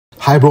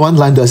Hi everyone,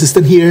 Lando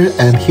Assistant here,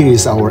 and here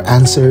is our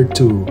answer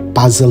to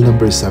puzzle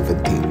number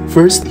 17.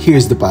 First,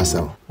 here's the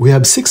puzzle. We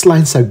have 6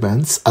 line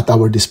segments at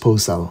our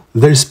disposal.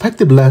 The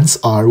respective lengths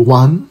are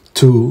 1,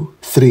 2,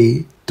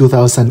 3,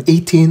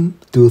 2018,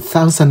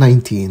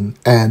 2019,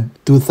 and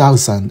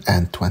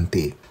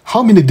 2020.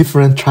 How many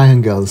different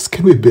triangles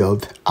can we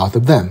build out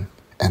of them?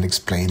 And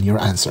explain your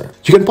answer.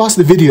 You can pause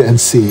the video and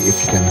see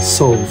if you can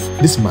solve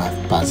this math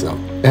puzzle.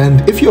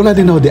 And if you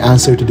already know the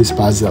answer to this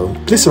puzzle,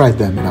 please write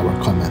them in our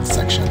comment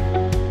section.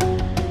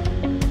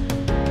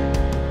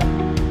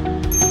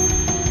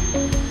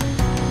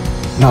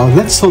 Now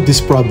let's solve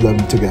this problem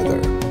together.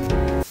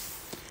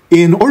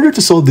 In order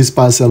to solve this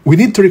puzzle, we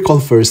need to recall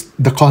first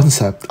the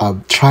concept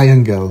of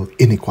triangle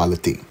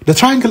inequality. The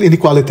triangle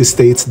inequality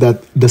states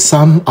that the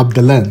sum of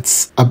the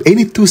lengths of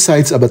any two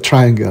sides of a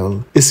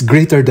triangle is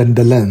greater than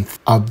the length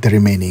of the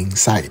remaining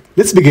side.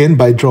 Let's begin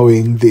by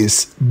drawing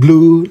this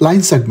blue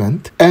line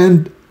segment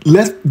and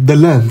let the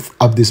length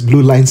of this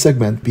blue line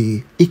segment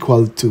be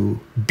equal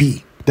to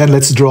B. Then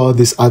let's draw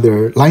this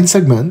other line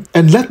segment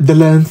and let the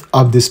length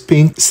of this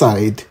pink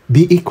side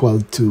be equal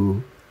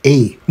to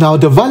A. Now,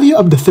 the value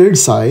of the third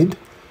side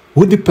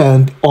would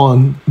depend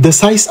on the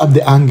size of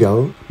the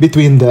angle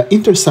between the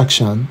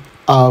intersection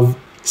of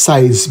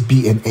sides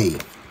B and A.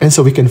 And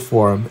so we can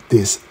form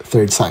this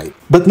third side.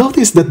 But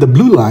notice that the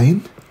blue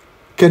line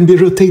can be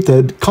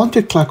rotated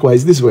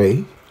counterclockwise this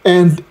way,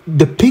 and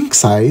the pink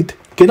side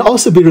can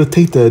also be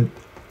rotated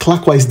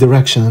clockwise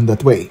direction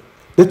that way.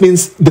 That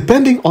means,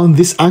 depending on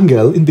this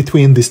angle in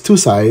between these two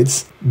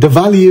sides, the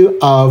value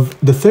of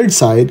the third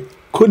side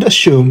could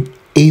assume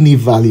any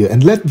value,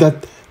 and let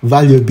that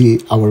value be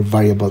our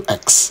variable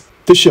x,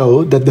 to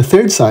show that the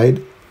third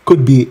side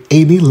could be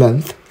any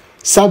length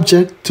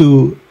subject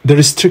to the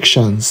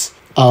restrictions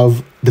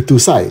of the two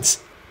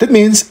sides. That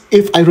means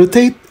if I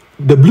rotate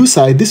the blue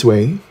side this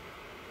way,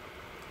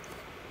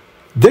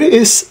 there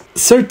is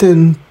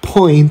certain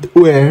point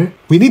where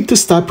we need to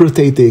stop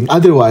rotating,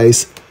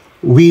 otherwise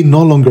we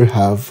no longer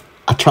have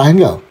a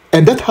triangle.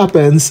 And that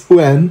happens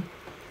when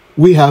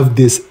we have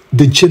this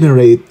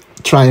degenerate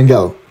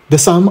triangle. The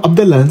sum of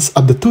the lengths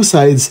of the two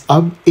sides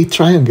of a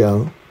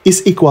triangle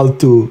is equal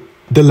to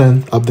the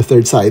length of the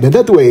third side. And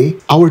that way,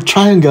 our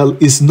triangle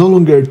is no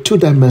longer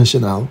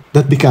two-dimensional.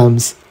 That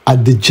becomes a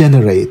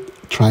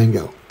degenerate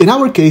triangle. In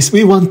our case,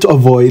 we want to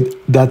avoid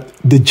that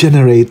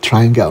degenerate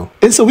triangle.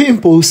 And so we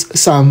impose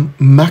some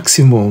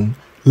maximum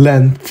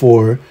length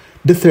for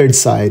the third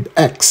side,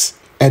 x.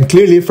 And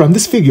clearly from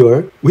this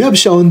figure, we have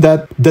shown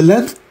that the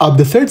length of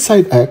the third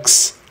side,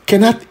 x,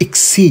 cannot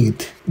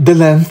exceed the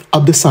length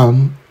of the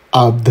sum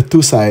of the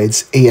two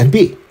sides A and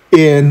B.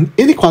 In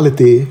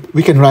inequality,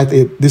 we can write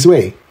it this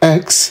way.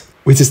 X,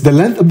 which is the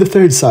length of the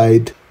third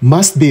side,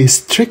 must be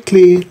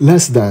strictly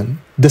less than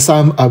the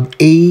sum of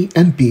A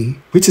and B,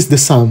 which is the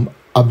sum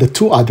of the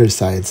two other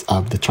sides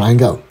of the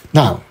triangle.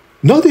 Now,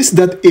 notice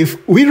that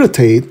if we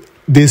rotate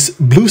this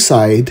blue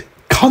side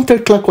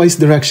counterclockwise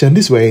direction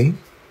this way,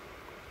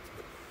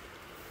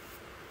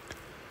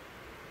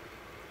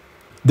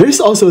 there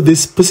is also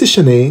this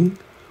positioning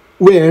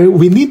where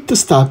we need to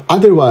stop,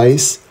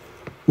 otherwise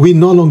we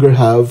no longer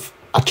have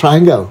a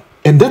triangle.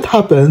 And that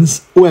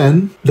happens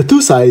when the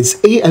two sides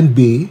A and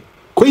B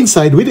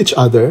coincide with each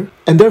other,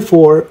 and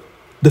therefore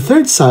the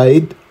third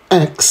side,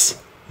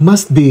 x,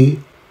 must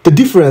be the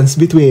difference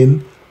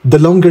between the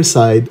longer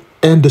side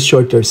and the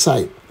shorter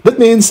side. That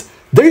means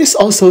there is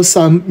also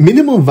some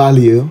minimum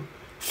value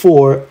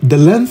for the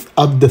length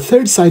of the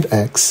third side,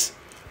 x,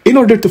 in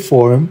order to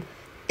form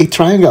a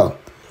triangle.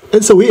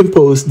 And so we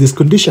impose this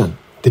condition.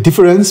 The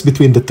difference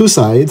between the two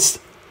sides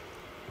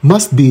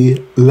must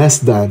be less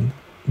than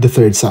the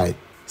third side.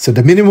 So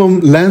the minimum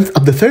length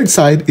of the third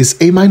side is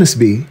A minus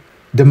B.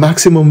 The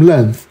maximum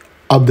length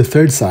of the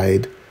third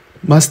side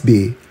must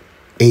be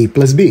A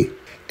plus B.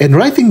 And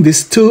writing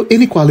these two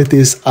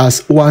inequalities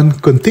as one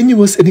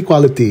continuous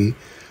inequality,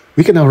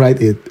 we can now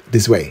write it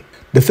this way.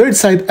 The third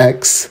side,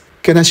 x,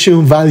 can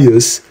assume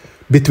values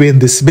between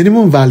this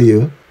minimum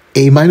value,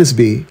 A minus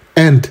B,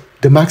 and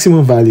the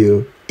maximum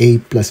value, A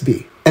plus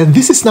B. And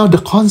this is now the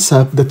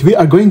concept that we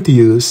are going to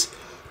use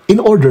in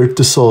order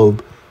to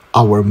solve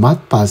our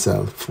math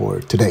puzzle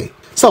for today.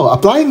 So,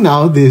 applying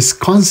now this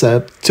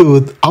concept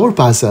to our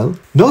puzzle,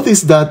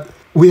 notice that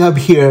we have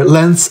here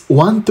lengths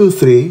 1, 2,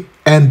 3,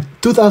 and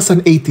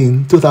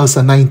 2018,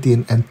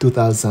 2019, and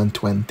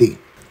 2020.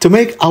 To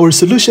make our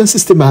solution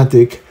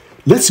systematic,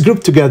 let's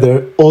group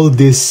together all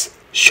these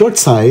short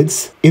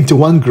sides into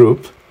one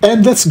group,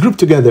 and let's group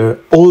together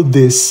all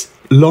these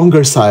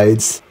longer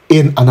sides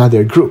in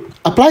another group.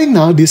 Applying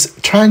now this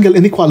triangle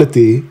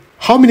inequality,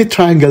 how many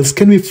triangles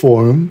can we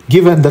form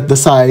given that the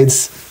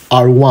sides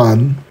are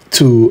 1,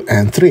 2,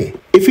 and 3?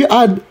 If you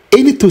add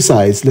any two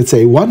sides, let's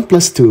say 1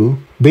 plus 2,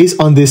 based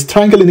on this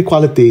triangle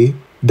inequality,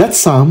 that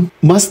sum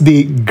must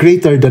be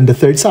greater than the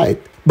third side.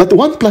 But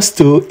 1 plus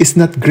 2 is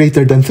not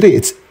greater than 3,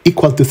 it's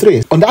equal to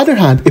 3. On the other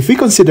hand, if we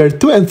consider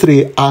 2 and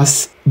 3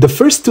 as the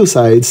first two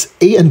sides,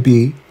 A and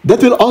B,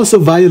 that will also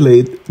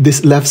violate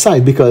this left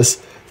side because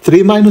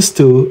 3 minus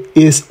 2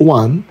 is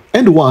 1,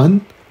 and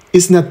 1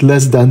 is not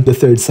less than the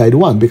third side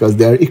 1 because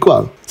they are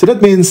equal. So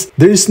that means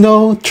there is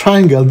no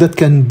triangle that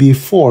can be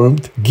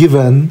formed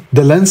given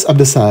the lengths of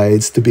the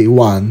sides to be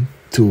 1,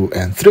 2,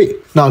 and 3.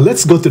 Now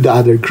let's go to the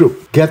other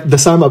group. Get the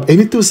sum of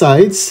any two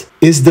sides.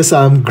 Is the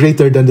sum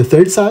greater than the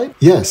third side?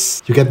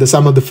 Yes. You get the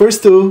sum of the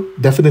first two,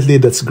 definitely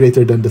that's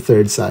greater than the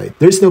third side.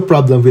 There's no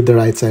problem with the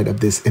right side of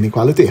this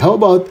inequality. How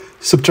about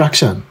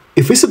subtraction?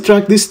 If we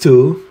subtract these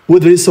two,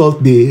 would the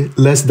result be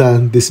less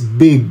than this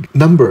big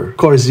number? Of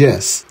course,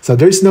 yes. So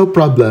there's no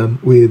problem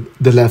with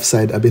the left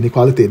side of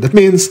inequality. That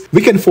means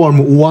we can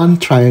form one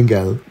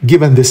triangle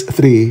given these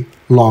three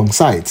long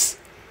sides.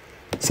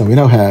 So we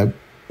now have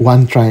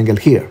one triangle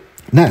here.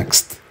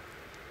 Next,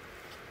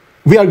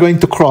 we are going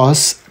to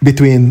cross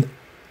between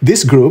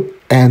this group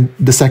and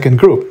the second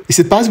group. Is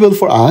it possible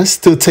for us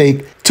to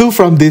take 2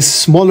 from this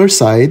smaller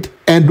side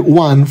and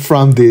 1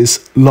 from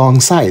these long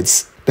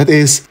sides? That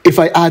is, if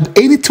I add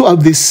any two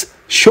of these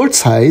short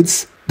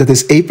sides, that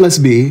is a plus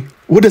b,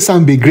 would the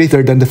sum be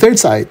greater than the third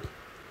side?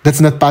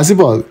 That's not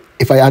possible.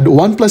 If I add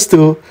 1 plus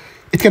 2,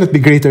 it cannot be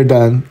greater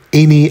than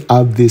any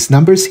of these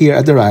numbers here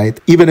at the right.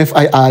 Even if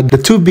I add the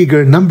two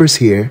bigger numbers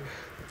here,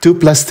 2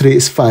 plus 3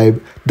 is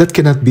 5, that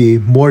cannot be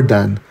more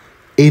than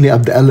any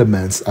of the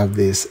elements of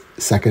this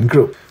second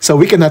group. So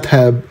we cannot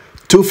have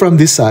 2 from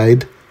this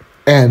side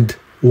and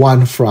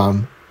 1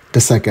 from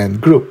the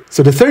second group.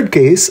 So the third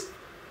case,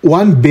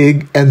 1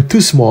 big and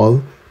 2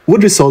 small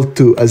would result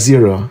to a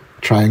 0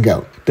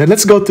 triangle. Then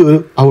let's go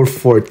to our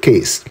fourth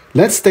case.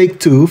 Let's take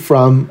 2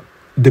 from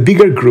the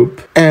bigger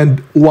group and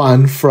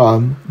 1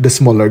 from the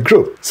smaller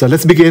group. So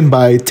let's begin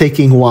by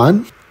taking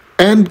 1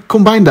 and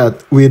combine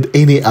that with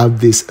any of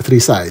these three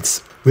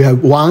sides. We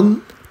have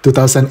 1,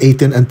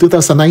 2018 and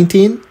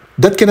 2019.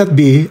 That cannot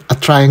be a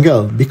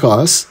triangle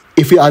because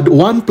if we add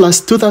 1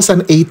 plus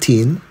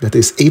 2018, that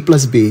is a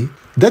plus b,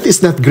 that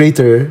is not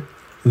greater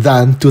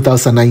than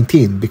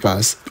 2019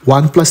 because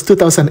 1 plus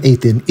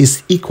 2018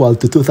 is equal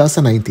to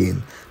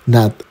 2019,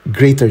 not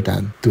greater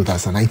than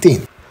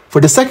 2019.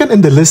 For the second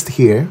in the list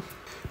here,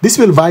 this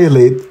will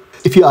violate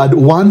if you add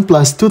 1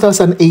 plus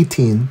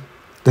 2018,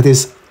 that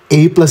is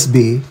a plus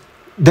b,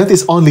 that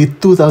is only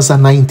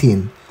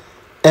 2019.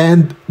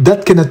 And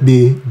that cannot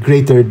be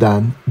greater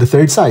than the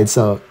third side,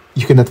 so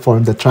you cannot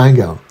form the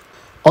triangle.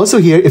 Also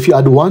here, if you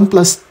add 1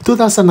 plus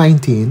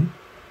 2019,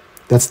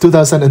 that's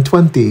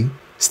 2020,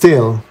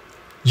 still,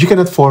 you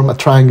cannot form a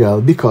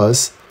triangle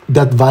because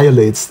that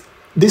violates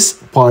this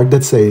part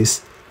that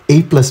says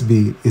a plus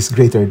b is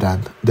greater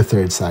than the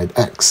third side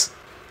x.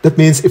 That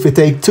means if we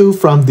take 2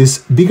 from this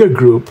bigger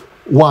group,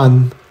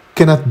 1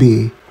 cannot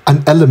be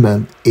an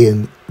element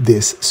in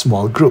this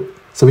small group.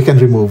 So we can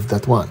remove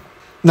that one.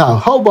 Now,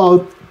 how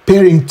about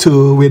pairing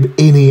 2 with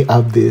any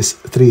of these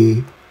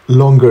three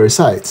longer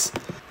sides?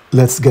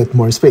 Let's get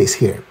more space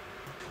here.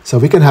 So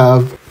we can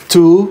have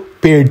 2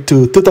 paired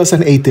to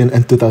 2018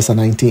 and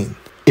 2019.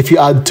 If you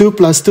add 2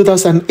 plus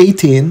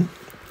 2018,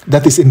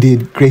 that is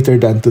indeed greater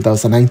than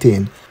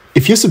 2019.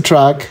 If you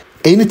subtract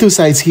any two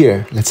sides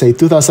here, let's say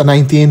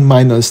 2019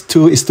 minus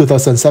 2 is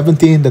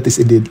 2017, that is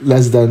indeed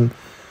less than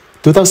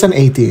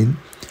 2018,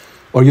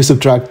 or you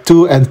subtract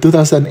 2 and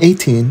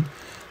 2018,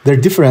 their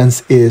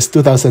difference is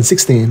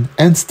 2016,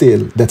 and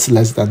still that's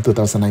less than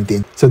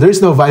 2019. So there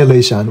is no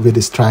violation with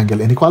this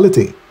triangle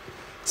inequality.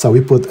 So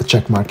we put a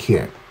check mark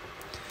here.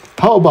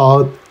 How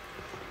about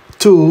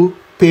 2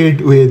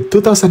 paired with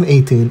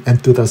 2018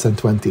 and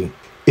 2020?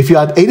 If you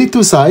add any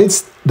two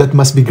sides, that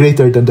must be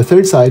greater than the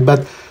third side,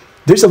 but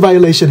there's a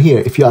violation here.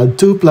 If you add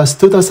 2 plus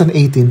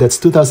 2018, that's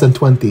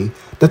 2020,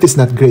 that is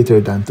not greater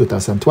than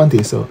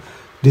 2020, so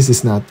this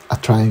is not a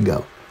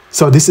triangle.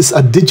 So this is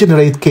a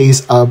degenerate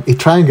case of a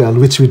triangle,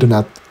 which we do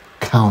not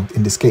count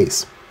in this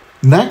case.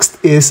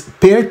 Next is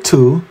pair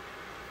 2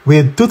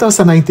 with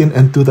 2019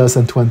 and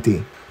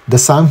 2020. The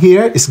sum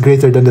here is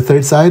greater than the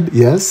third side,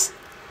 yes.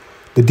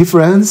 The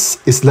difference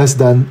is less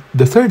than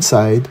the third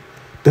side,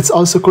 that's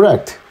also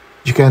correct.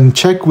 You can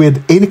check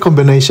with any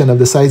combination of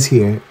the sides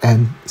here,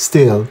 and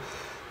still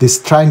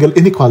this triangle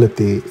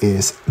inequality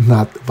is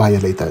not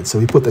violated. So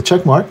we put a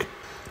check mark.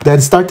 Then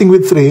starting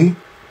with 3,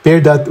 pair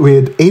that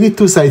with any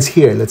two sides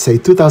here, let's say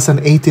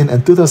 2018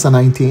 and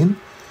 2019.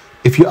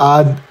 If you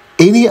add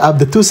any of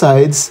the two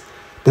sides,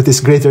 that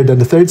is greater than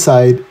the third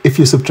side. If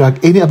you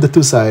subtract any of the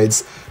two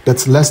sides,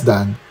 that's less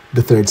than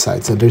the third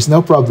side. So there's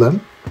no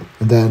problem.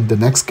 And then the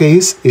next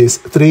case is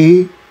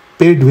 3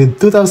 paired with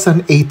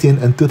 2018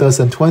 and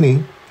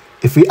 2020.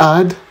 If we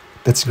add,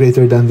 that's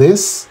greater than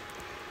this.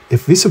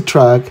 If we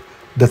subtract,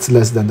 that's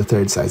less than the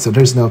third side. So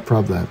there's no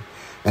problem.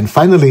 And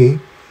finally,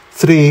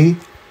 3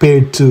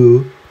 paired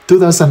to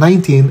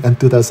 2019 and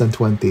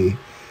 2020.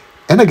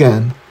 And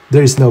again,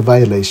 there is no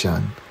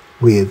violation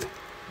with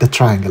the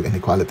triangle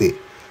inequality.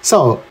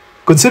 So,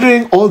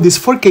 considering all these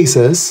 4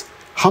 cases,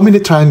 how many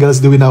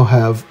triangles do we now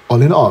have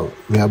all in all?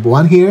 We have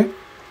 1 here,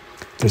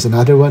 there's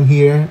another one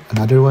here,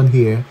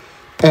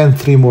 and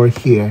 3 more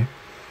here.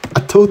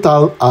 A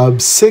total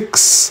of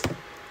 6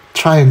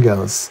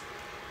 triangles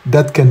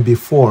that can be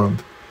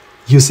formed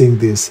using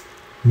these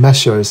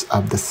measures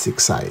of the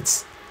 6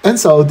 sides. And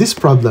so this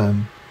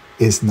problem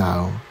is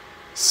now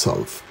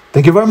solved.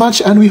 Thank you very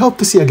much, and we hope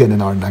to see you again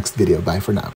in our next video. Bye for now.